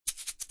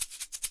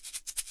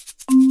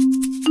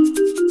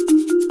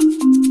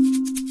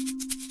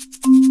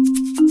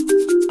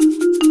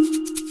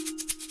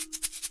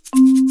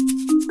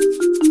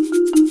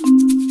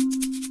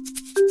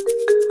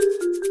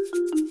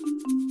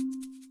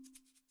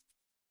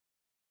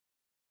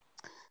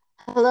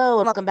Hello,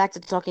 and welcome back to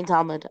Talking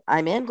Talmud.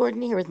 I'm Ann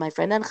Gordon here with my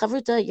friend and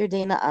Chavruta,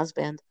 Yerdena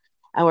Osband.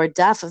 Our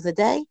daf of the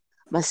day,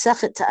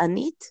 Masechet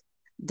Ta'anit,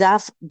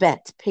 daf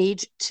bet,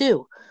 page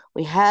 2.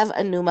 We have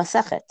a new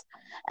Masechet.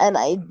 And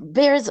it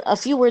bears a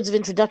few words of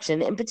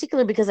introduction, in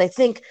particular because I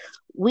think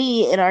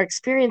we, in our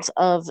experience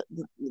of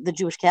the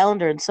Jewish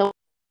calendar and so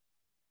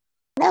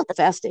now the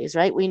fast days,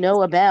 right? We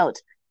know about,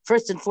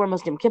 first and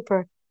foremost, Yom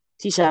Kippur,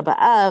 Tisha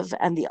B'Av,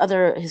 and the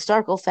other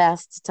historical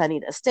fasts,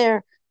 Tanit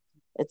Esther,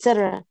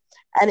 etc.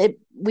 And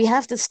we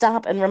have to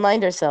stop and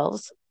remind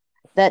ourselves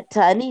that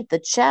Ta'anit,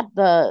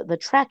 the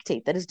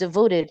tractate that is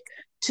devoted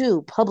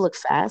to public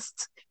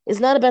fasts, is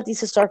not about these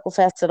historical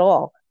fasts at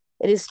all.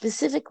 It is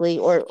specifically,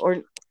 or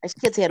I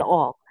can't say at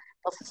all,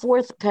 the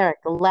fourth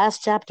parak, the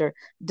last chapter,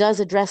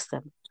 does address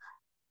them.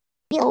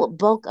 The real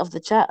bulk of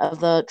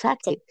the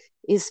tractate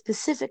is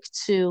specific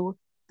to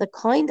the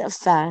kind of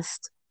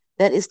fast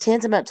that is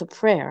tantamount to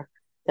prayer.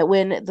 That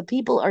when the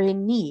people are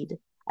in need,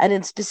 and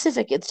in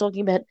specific, it's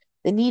talking about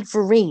the need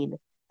for rain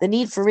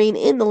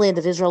in the land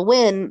of Israel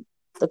when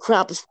the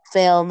crops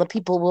fail and the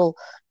people will,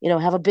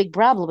 have a big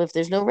problem if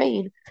there's no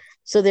rain.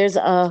 So there's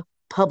a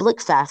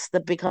public fast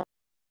that becomes,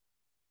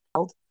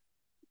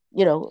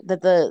 that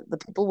the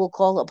people will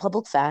call a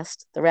public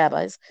fast, the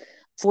rabbis,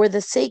 for the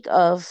sake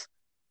of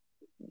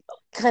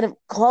kind of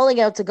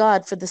calling out to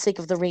God for the sake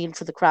of the rain,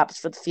 for the crops,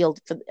 for the field,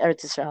 for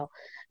Eretz Israel.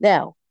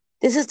 Now,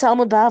 this is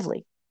Talmud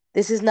Bavli.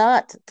 This is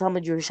not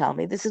Talmud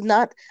Yerushalmi. This is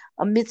not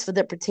a mitzvah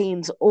that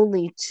pertains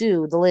only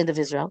to the land of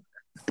Israel,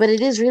 but it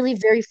is really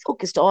very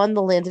focused on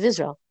the land of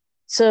Israel.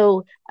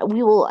 So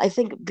we will, I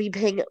think, be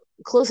paying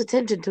close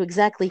attention to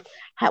exactly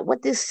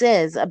what this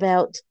says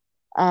about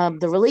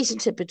the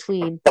relationship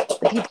between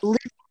the people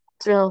living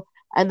in Israel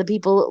and the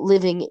people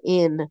living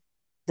in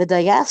the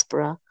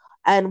diaspora,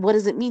 and what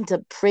does it mean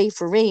to pray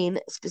for rain,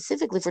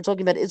 specifically if we're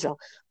talking about Israel?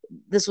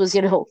 This was,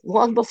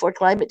 long before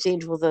climate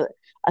change was a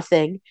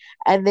thing,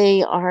 and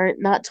they are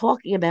not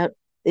talking about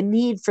the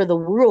need for the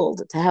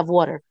world to have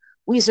water.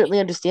 We certainly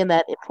understand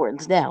that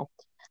importance now.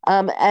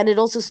 And it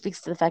also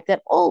speaks to the fact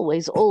that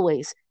always,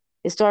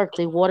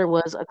 historically, water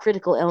was a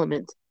critical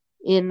element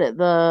in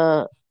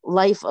the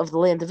life of the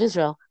land of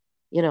Israel,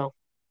 you know,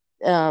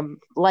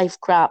 life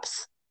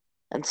crops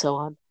and so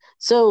on.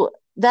 So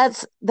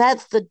that's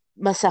the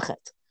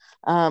Masachet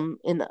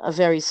in a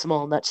very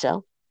small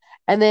nutshell.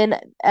 And then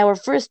our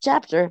first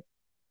chapter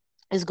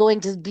is going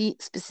to be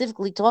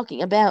specifically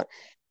talking about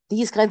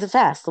these kinds of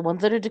fasts, the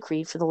ones that are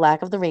decreed for the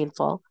lack of the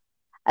rainfall.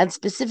 And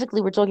specifically,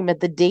 we're talking about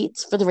the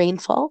dates for the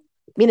rainfall,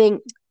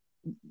 meaning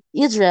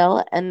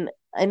Israel, and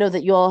I know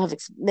that you all have,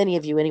 many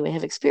of you anyway,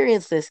 have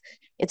experienced this.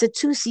 It's a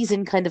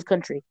two-season kind of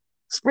country.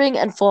 Spring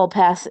and fall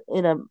pass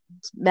in a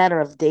matter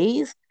of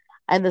days,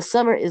 and the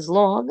summer is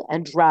long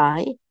and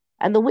dry,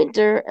 and the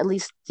winter, at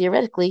least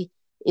theoretically,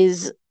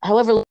 is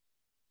however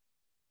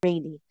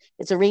rainy.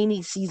 It's a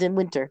rainy season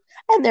winter.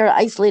 And there are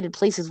isolated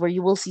places where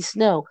you will see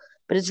snow,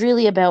 but it's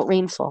really about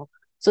rainfall.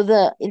 So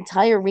the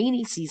entire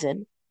rainy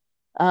season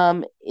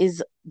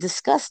is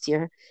discussed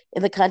here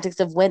in the context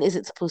of when is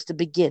it supposed to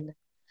begin.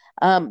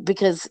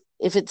 Because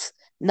if it's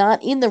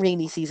not in the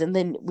rainy season,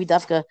 then we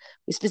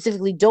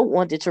specifically don't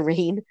want it to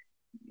rain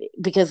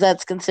because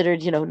that's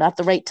considered, not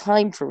the right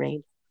time for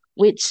rain,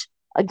 which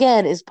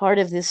again is part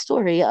of this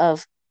story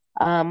of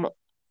um,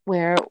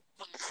 where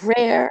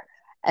prayer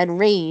and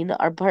rain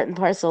are part and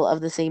parcel of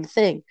the same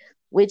thing,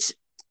 which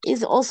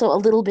is also a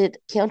little bit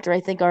counter, I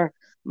think, our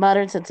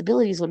modern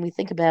sensibilities when we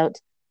think about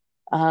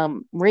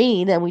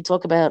rain and we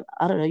talk about,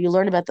 I don't know, you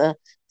learn about the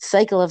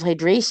cycle of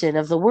hydration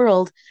of the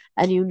world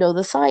and you know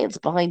the science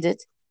behind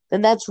it,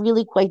 then that's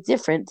really quite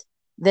different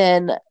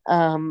than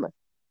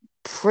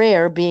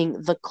prayer being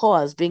the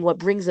cause, being what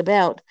brings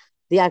about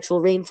the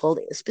actual rainfall,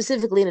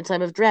 specifically in a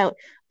time of drought,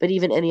 but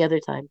even any other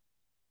time.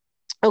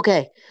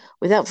 Okay,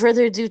 without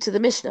further ado to the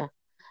Mishnah.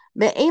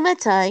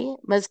 Me'ematai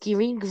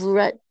mazkirin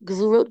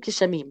gvurot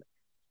kishamim.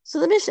 So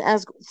the Mishnah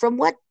asks, from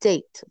what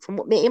date? From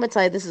what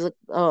Me'ematai, this is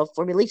a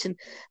formulation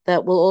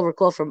that we'll all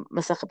recall from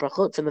Masach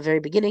Brachot from the very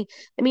beginning.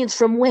 It means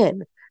from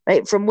when,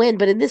 right? From when,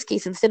 but in this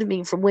case, instead of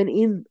being from when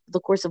in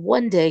the course of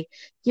one day,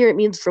 here it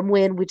means from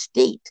when, which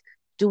date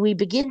do we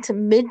begin to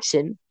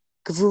mention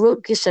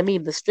Gvurot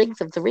Kishamim, the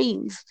strength of the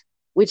rains,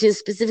 which is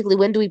specifically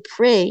when do we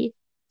pray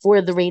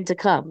for the rain to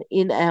come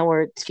in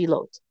our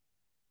tefillot.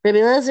 Rabbi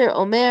Elazar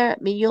Omer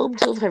Miyom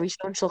Tov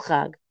Harishon Shel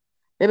Chag.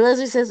 Rabbi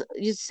Elazar says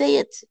you say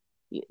it,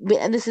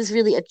 and this is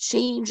really a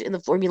change in the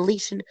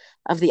formulation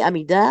of the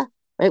Amidah,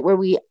 right? Where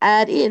we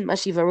add in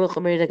Mashiv Aruch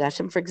Omer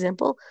Dagashem, for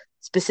example,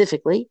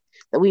 specifically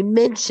that we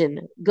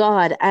mention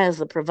God as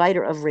the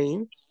provider of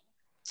rain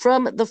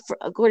from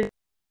according to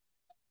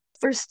the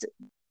first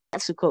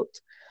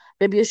Sukkot.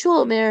 Rabbi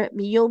Yeshua Omer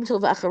Miyom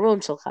Tov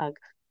Acharon Shel Chag.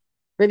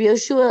 Rabbi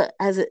Yeshua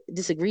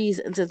disagrees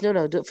and says,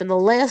 no, do it from the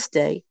last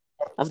day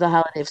of the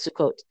holiday of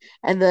Sukkot.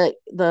 And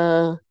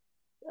the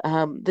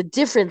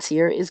difference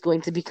here is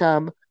going to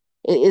become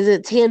is a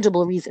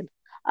tangible reason.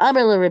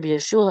 Amar la Rabbi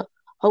Yeshua,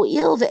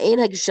 ho'il ve'ein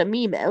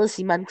hagshamim el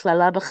siman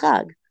klala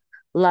b'chag,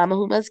 lama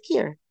hu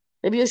mazkir.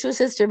 Rabbi Yeshua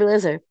says to Rabbi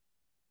Elazar,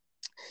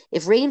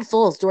 If rain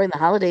falls during the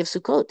holiday of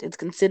Sukkot, it's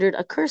considered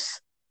a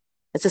curse.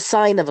 It's a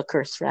sign of a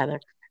curse, rather,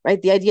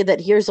 right? The idea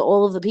that here's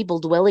all of the people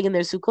dwelling in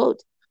their Sukkot.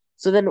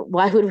 So then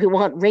why would we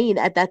want rain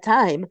at that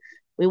time?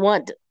 We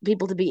want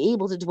people to be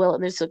able to dwell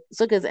in their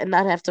sukkahs and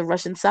not have to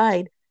rush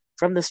inside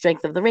from the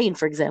strength of the rain,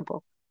 for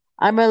example.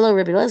 Amar lo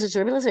Rabbi Elazar, so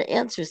Rabbi Elazar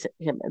answers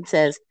him and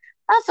says,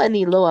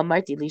 Afani lo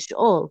amarti li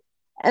sh'ol,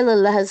 ela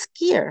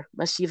lahazkir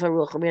mashiv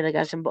haruach umir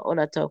nagashim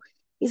ba'onato.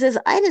 He says,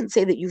 I didn't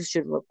say that you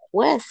should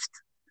request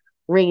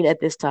rain at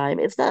this time.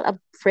 It's not a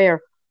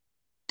prayer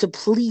to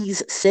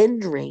please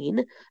send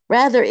rain.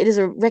 Rather, it is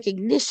a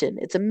recognition,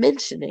 it's a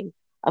mentioning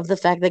of the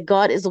fact that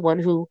God is the one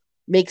who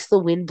makes the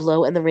wind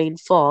blow and the rain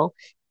fall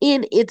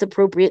in its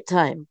appropriate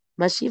time.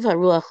 Mashiv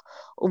haruach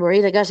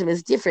u'marei nagashim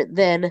is different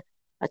than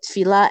a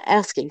tefillah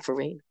asking for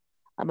rain.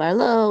 Amar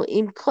lo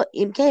im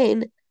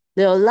kain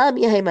leolam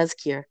yehei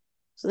mazkir.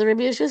 So the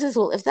Rabbi Yeshua says,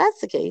 well, if that's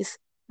the case,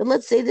 then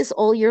let's say this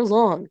all year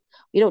long.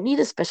 We don't need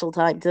a special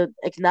time to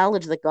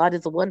acknowledge that God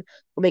is the one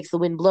who makes the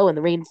wind blow and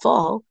the rain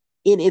fall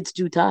in its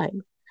due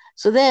time.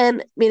 So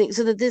then, meaning,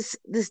 so that this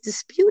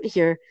dispute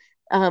here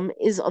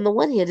is, on the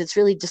one hand, it's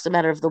really just a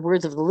matter of the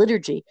words of the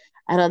liturgy,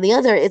 and on the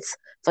other, it's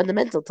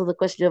fundamental to the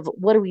question of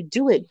what are we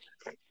doing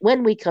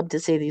when we come to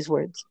say these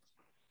words.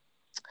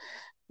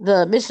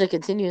 The Mishnah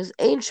continues,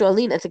 Ein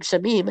shoalin et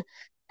gshamim,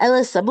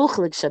 ela samuch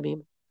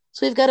l'gshamim.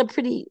 So we've got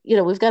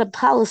a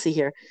policy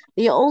here.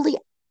 You only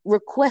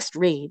request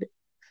rain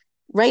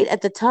right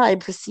at the time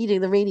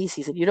preceding the rainy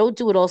season. You don't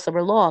do it all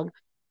summer long.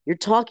 You're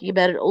talking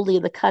about it only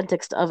in the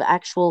context of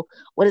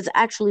what is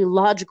actually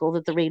logical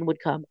that the rain would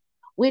come,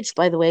 which,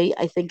 by the way,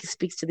 I think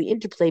speaks to the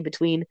interplay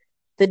between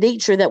the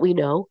nature that we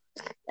know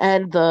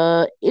and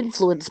the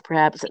influence,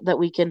 perhaps, that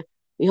we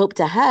hope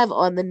to have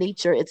on the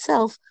nature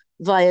itself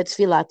via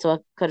Tfilat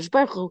to HaKadosh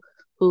Baruch Hu,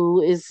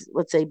 who is,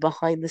 let's say,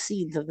 behind the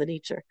scenes of the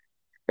nature.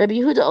 Rabbi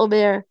Yehuda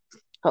Omer,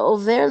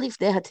 ha'over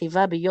lifnei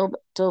hateva b'yom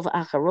tov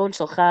acharon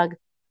shel chag,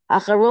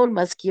 acharon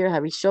maskir,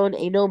 harishon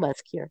eino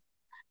maskir.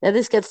 Now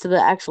this gets to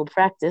the actual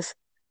practice.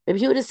 Rabbi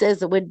Yehuda says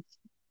that when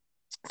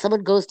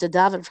someone goes to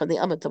daven from the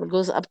Amud, someone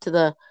goes up to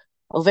the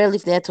Over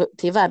Lifnei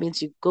Teva,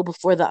 means you go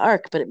before the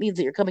ark, but it means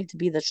that you're coming to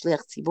be the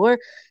Shliach Tzibor,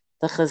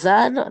 the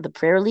Chazan, the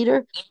prayer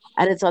leader,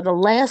 and it's on the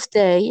last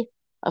day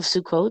of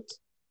Sukkot.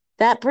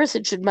 That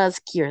person should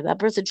mazkir. That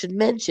person should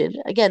mention,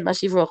 again,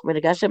 Mashiv Ruach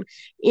Menagashim,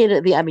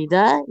 in the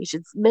Amidah, you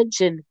should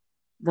mention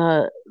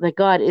that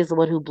God is the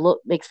one who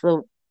makes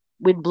the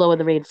wind blow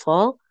and the rain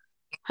fall.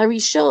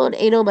 Harishon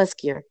Eino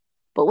Maskir.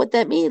 But what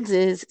that means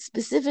is,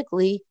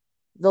 specifically,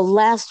 the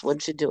last one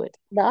should do it,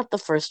 not the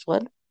first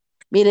one.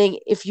 Meaning,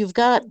 if you've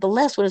got, the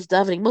last one is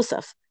davening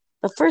Musaf.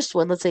 The first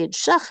one, let's say in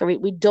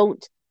Shacharit, we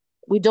don't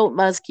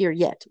mazkir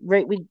yet,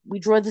 right? We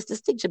draw this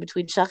distinction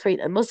between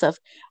Shacharit and Musaf,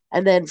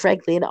 and then,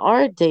 frankly, in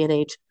our day and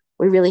age,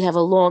 we really have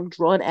a long,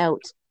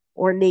 drawn-out,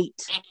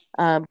 ornate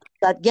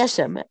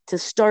Geshem to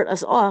start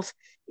us off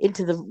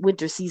into the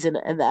winter season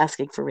and the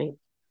asking for rain.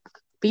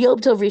 B'Yom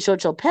Tov Rishon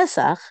Shel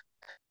Pesach,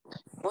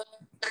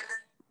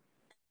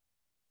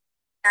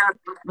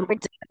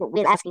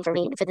 we're asking for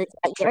rain for the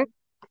year.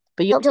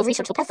 But Yom Tov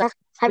Rishon Shel Pesach,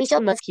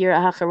 Harishon Maskir,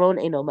 Ahacharon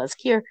Eino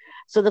Maskir.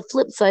 So the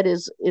flip side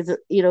is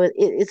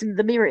it's in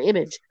the mirror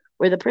image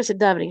where the person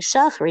davening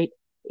Shacharit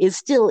is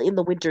still in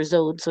the winter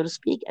zone, so to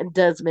speak, and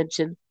does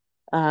mention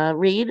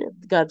rain,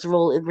 God's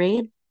role in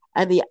rain,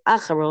 and the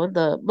Acharon,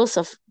 the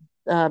Musaf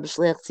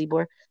Shliach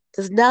Tzibor,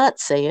 does not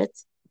say it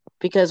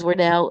because we're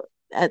now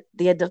at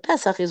the end of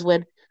Pesach is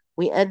when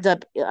we end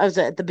up. I was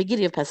at the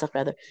beginning of Pesach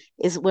rather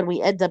is when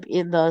we end up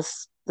in the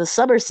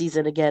summer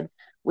season again,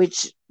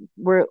 which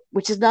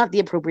is not the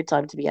appropriate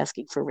time to be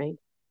asking for rain.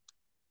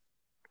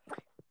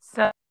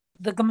 So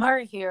the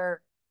Gemara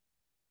here,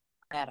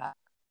 meta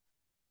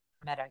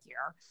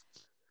here,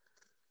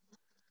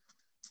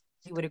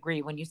 you would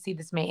agree when you see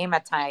this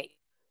Me'ematai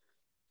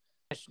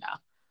Mishnah.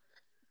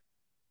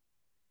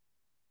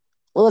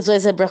 Well, that's why I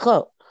said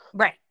brachot.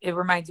 Right. It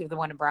reminds you of the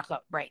one in brachot.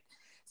 Right.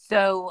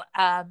 So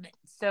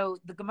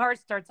the Gemara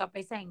starts off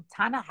by saying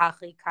Tana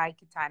Hachi Kai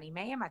Kitani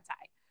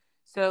Me'ematai.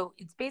 So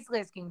it's basically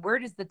asking, where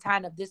does the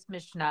Tan of this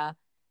Mishnah,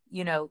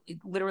 it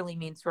literally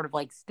means sort of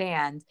like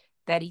stand,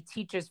 that he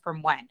teaches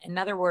from when? In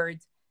other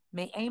words,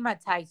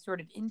 Me'ematai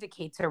sort of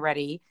indicates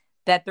already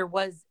that there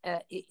was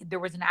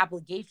an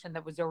obligation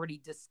that was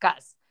already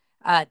discussed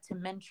to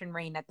mention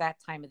rain at that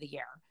time of the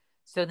year.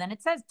 So then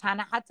it says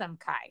Tana Hatam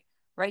Kai,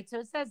 right? So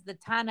it says the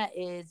Tana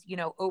is,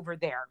 over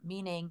there,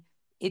 meaning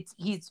it's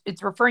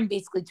referring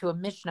basically to a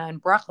Mishnah in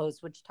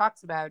Brachos, which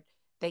talks about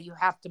that you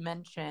have to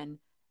mention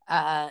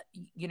that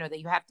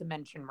you have to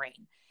mention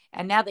rain.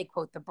 And now they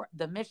quote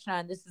the Mishnah,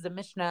 and this is a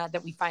Mishnah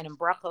that we find in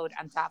Brachot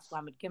on Taf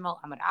Lamed Gimel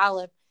Amud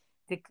Aleph,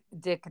 de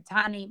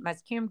Katani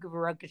Mazkirim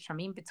Gevurah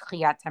Geshamim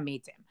B'Tchiyat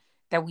Hametim,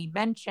 that we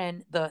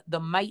mention the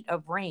might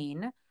of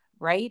rain,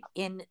 right,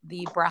 in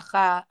the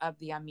bracha of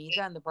the Amidah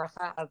and the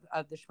bracha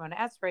of the Shemona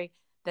Esrei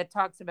that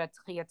talks about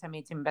Tchiyat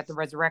Hametim, about the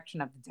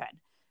resurrection of the dead.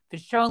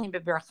 V'sholim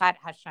B'Berachat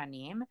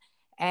Hashanim,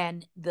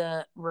 and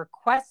the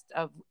request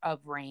of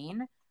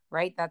rain,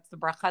 right? That's the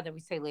bracha that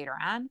we say later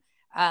on.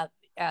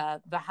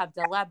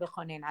 V'havdalah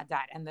b'chonein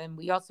hadat. And then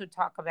we also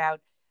talk about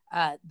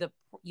the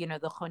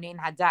chonein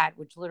hadat,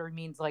 which literally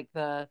means like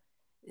the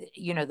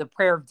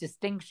prayer of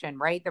distinction,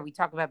 right? That we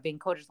talk about being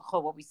kodesh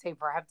l'chol, what we say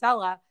for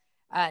havdalah,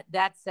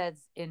 that says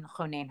in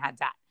chonein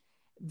hadat.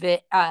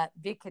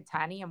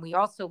 Vikatani, and we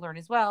also learn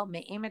as well,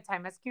 me'ematai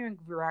maskirin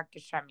gvurat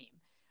geshamim,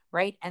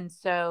 right? And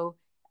so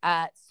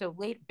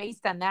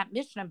based on that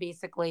Mishnah,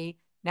 basically,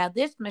 now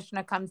this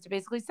Mishnah comes to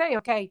basically say,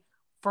 okay,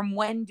 from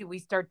when do we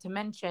start to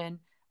mention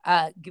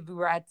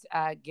Gevurat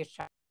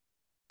Geshamim?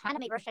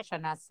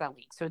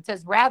 So it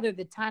says rather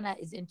the Tana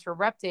is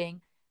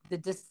interrupting the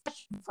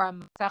discussion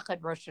from Masachet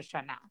Rosh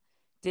Hashanah.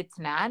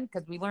 Ditnan,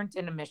 because we learned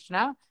in a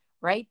Mishnah,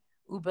 right?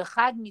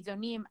 Ubechad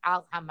mizonim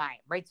al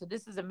hamayim, right? So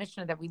this is a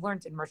Mishnah that we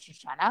learned in Rosh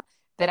Hashanah,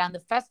 that on the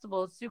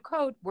festival of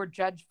Sukkot, we're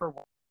judged for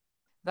water.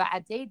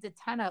 Va'adei de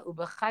Tana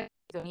ubechad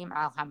mizonim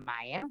al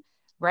hamayim,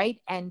 right?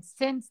 And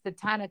since the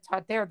Tana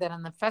taught there that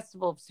on the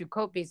festival of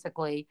Sukkot,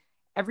 basically,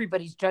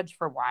 everybody's judged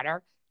for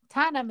water,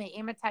 Tana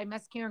me'ematai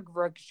maskir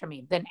gvur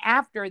geshamim. Then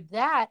after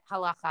that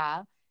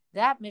halacha,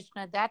 that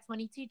Mishnah, that's when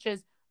he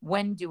teaches,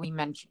 when do we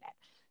mention it?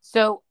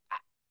 So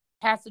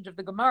passage of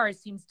the Gemara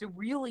seems to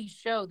really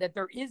show that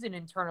there is an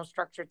internal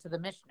structure to the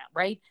Mishnah,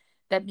 right?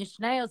 That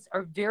Mishnayos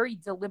are very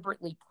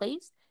deliberately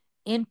placed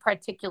in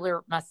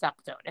particular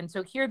masaktot. And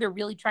so here they're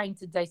really trying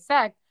to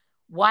dissect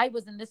why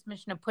wasn't this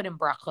Mishnah put in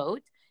brachot?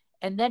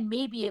 And then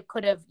maybe it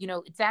could have,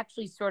 it's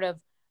actually sort of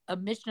a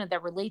Mishnah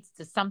that relates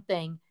to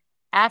something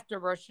after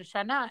Rosh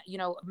Hashanah,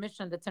 a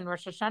Mishnah that's in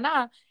Rosh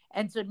Hashanah.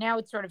 And so now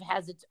it sort of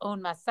has its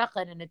own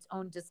masachet and its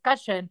own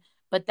discussion,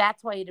 but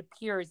that's why it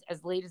appears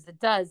as late as it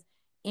does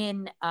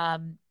in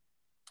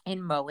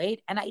Moed.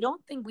 And I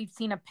don't think we've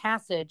seen a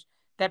passage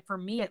that, for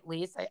me at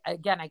least,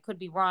 I could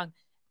be wrong,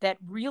 that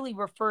really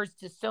refers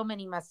to so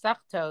many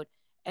masachtot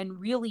and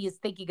really is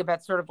thinking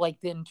about sort of like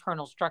the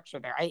internal structure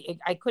there.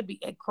 I could be,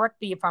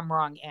 correct me if I'm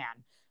wrong,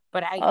 Anne,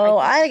 but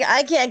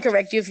I can't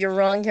correct you if you're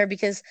wrong here,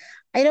 because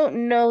I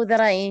don't know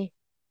that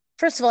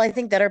first of all, I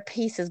think that our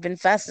pace has been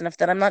fast enough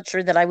that I'm not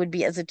sure that I would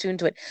be as attuned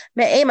to it.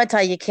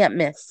 Me'ematai, you can't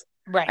miss.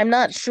 Right. I'm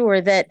not sure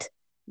that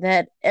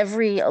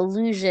every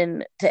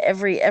allusion to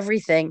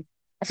everything,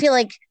 I feel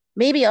like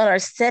maybe on our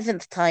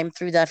 7th time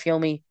through Daf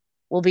Yomi,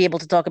 we'll be able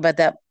to talk about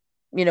that,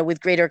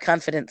 with greater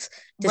confidence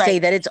to say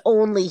that it's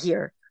only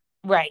here.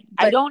 Right.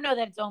 But I don't know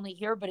that it's only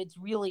here, but it's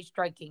really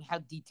striking how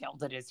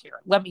detailed it is here.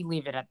 Let me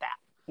leave it at that.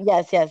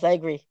 Yes, I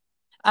agree.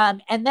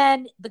 And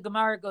then the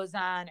Gemara goes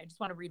on. I just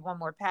want to read one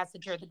more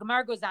passage here. The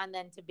Gemara goes on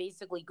then to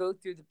basically go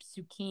through the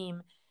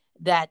psukim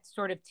that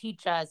sort of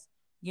teach us,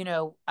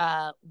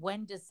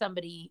 when does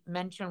somebody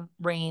mention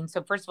rain?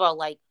 So first of all,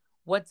 like,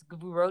 what's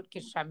gvurot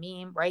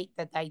keshamim, right?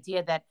 That the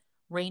idea that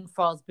rain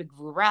falls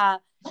b'gvura,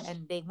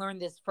 and they learn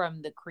this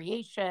from the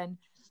creation.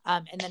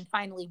 And then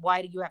finally,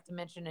 why do you have to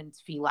mention in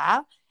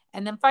tefillah?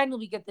 And then finally,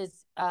 we get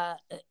this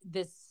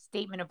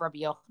statement of Rabbi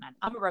Yochanan.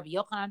 Amar Rabbi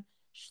Yochanan,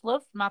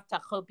 shlof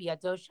maftacho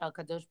biyado shel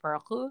kadosh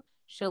baruch hu,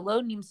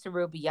 shelo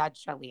nimseru biyad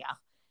shaliach.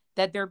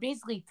 That there are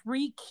basically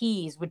 3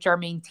 keys which are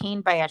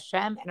maintained by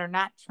Hashem and are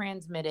not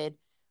transmitted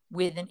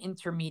with an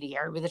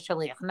intermediary, with a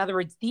shaliach. In other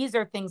words, these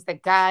are things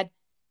that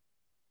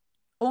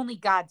only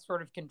God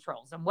sort of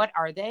controls. And what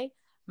are they?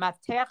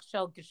 Maftech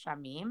shel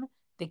geshamim,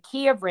 the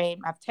key of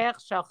rain, maftech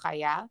shel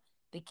chaya,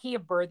 the key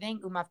of birthing,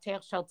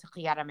 umaftech shel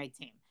techiyat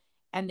hametim,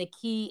 and the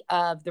key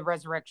of the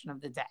resurrection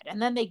of the dead.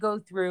 And then they go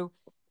through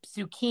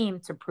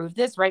psukim to prove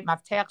this, right?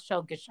 Maftech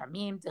shel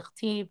geshamim,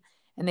 dichtiv,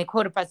 and they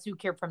quote a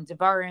pasuk here from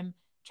Devarim,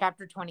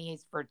 chapter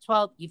 28, verse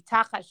 12.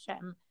 Yiftach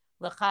Hashem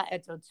lecha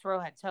et otzro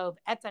hatov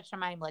et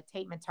hashamayim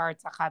lateit matar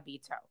tzacha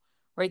bito.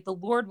 Right? The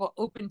Lord will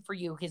open for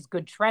you his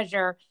good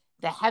treasure,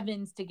 the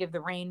heavens, to give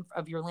the rain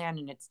of your land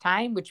in its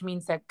time, which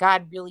means that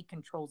God really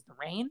controls the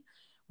rain,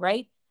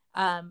 right?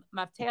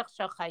 Maftech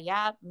shel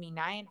chaya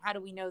minayin. How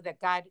do we know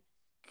that God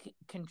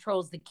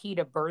controls the key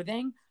to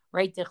birthing?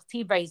 Right?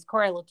 Dichtiv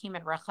vayizkor Elokim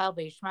et Rachel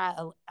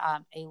vayishma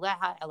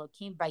eleha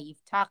Elokim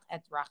vayiftach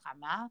et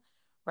rachama.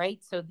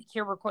 Right? So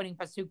here we're quoting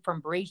pasuk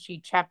from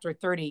Bereshit chapter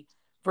 30,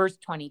 verse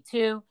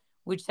 22,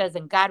 which says,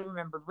 and God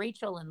remembered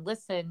Rachel and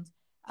listened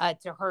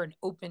to her and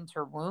opened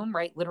her womb,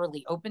 right?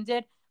 Literally opened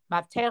it.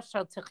 Maftech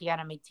shel techiyat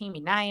hametim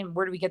minayim.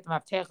 Where do we get the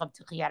maftech of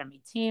techiyat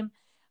hametim?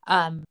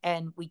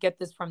 And we get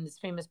this from this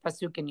famous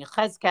pasuk in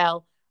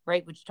Yechezkel,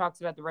 right, which talks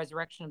about the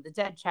resurrection of the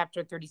dead,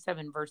 chapter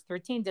 37, verse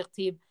 13.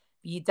 Dichtiv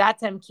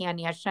v'yidatem ki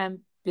ani Hashem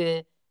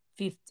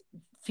b'fiftchi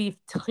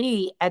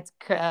et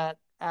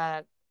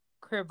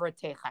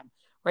krivrotechem.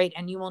 Right,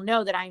 and you will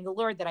know that I am the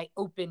Lord, that I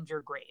opened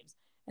your graves.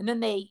 And then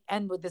they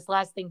end with this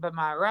last thing, but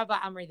Ma'arava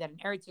Amri, that in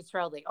Eretz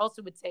Yisrael they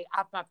also would say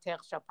Af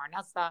Maftech Shel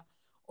Parnasa,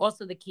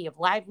 also the key of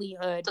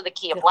livelihood. So the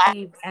key of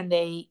life. And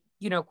they,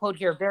 quote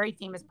here a very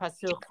famous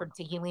pasuk from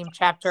Tehillim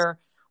chapter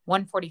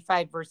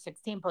 145, verse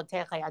 16,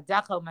 Potechai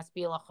Adacho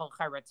Maspilacho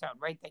Charatzon,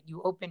 right? That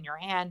you open your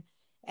hand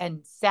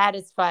and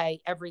satisfy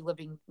every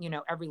living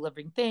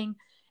thing.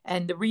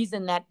 And the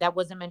reason that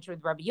wasn't mentioned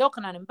with Rabbi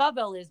Yochanan in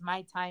Babel is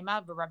my time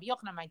of Rabbi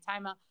Yochanan, my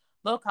time of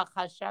Locha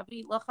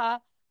Chashavi Locha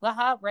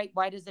Laha, right?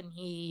 Why doesn't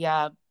he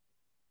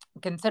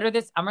Consider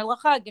this Amar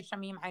Lacha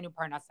Geshamim Hainu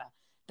Parnasa.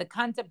 The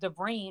concept of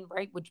rain,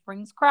 right, which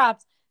brings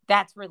crops,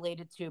 that's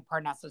related to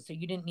Parnasa. So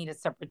you didn't need a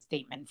separate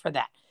statement for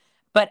that.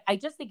 But I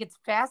just think it's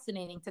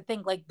fascinating to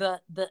think like the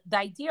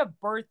idea of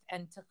birth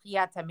and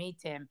Techiyat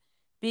HaMetim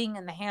being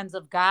in the hands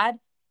of God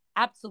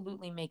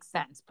absolutely makes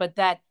sense. But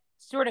that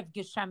sort of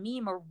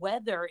Geshamim or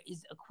weather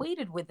is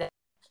equated with it.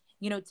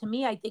 To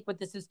me, I think what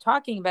this is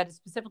talking about is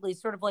specifically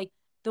sort of like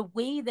the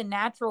way the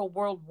natural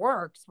world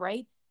works,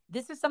 right?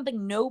 This is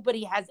something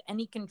nobody has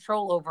any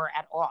control over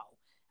at all.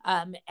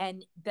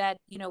 And that,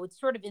 it's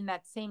sort of in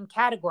that same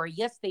category.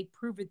 Yes, they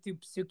prove it through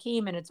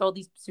psukim, and it's all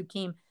these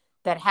psukim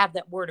that have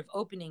that word of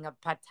opening of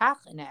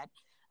patach in it.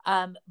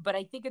 But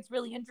I think it's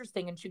really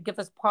interesting and should give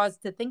us pause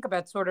to think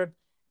about sort of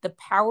the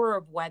power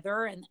of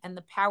weather and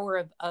the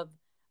power of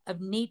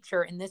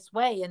nature in this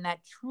way, and that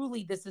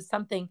truly this is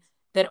something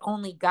that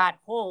only God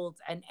holds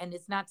and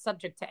is not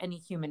subject to any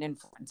human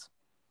influence.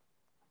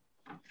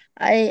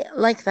 I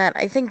like that.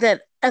 I think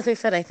that, as I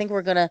said, I think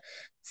we're going to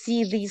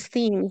see these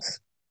themes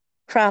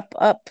crop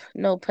up,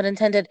 no pun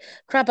intended,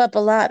 crop up a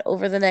lot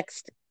over the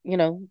next,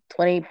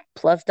 20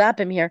 plus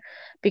dapim here,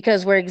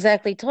 because we're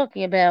exactly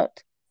talking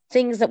about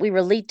things that we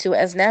relate to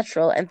as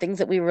natural and things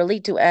that we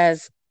relate to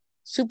as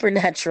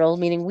supernatural,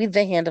 meaning with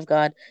the hand of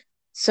God.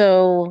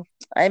 So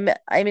I'm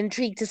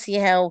intrigued to see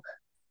how,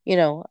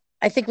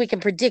 I think we can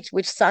predict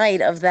which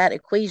side of that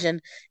equation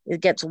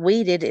it gets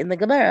weighted in the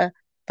Gemara,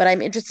 but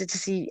I'm interested to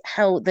see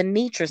how the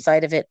nature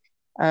side of it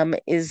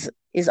is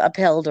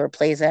upheld or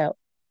plays out.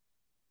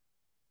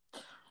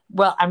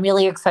 Well, I'm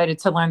really excited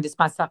to learn this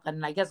Masachet,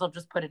 and I guess I'll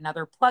just put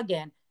another plug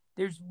in.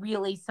 There's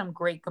really some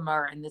great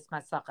Gemara in this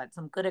Masachet,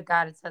 some good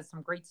God. It says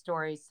some great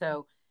stories.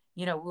 So,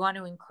 we want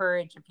to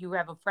encourage, if you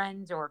have a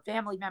friend or a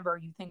family member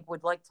you think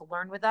would like to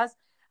learn with us,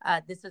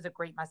 this is a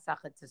great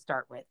Masachet to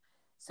start with.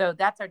 So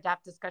that's our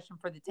DAF discussion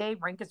for the day.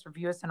 Rank us,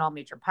 review us on all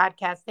major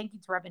podcasts. Thank you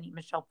to Rabbanit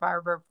Michelle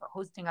Farber for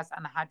hosting us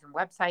on the Hadran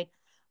website.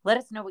 Let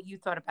us know what you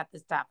thought about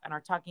this DAF on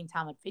our Talking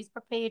Talmud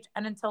Facebook page.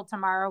 And until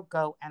tomorrow,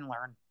 go and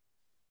learn.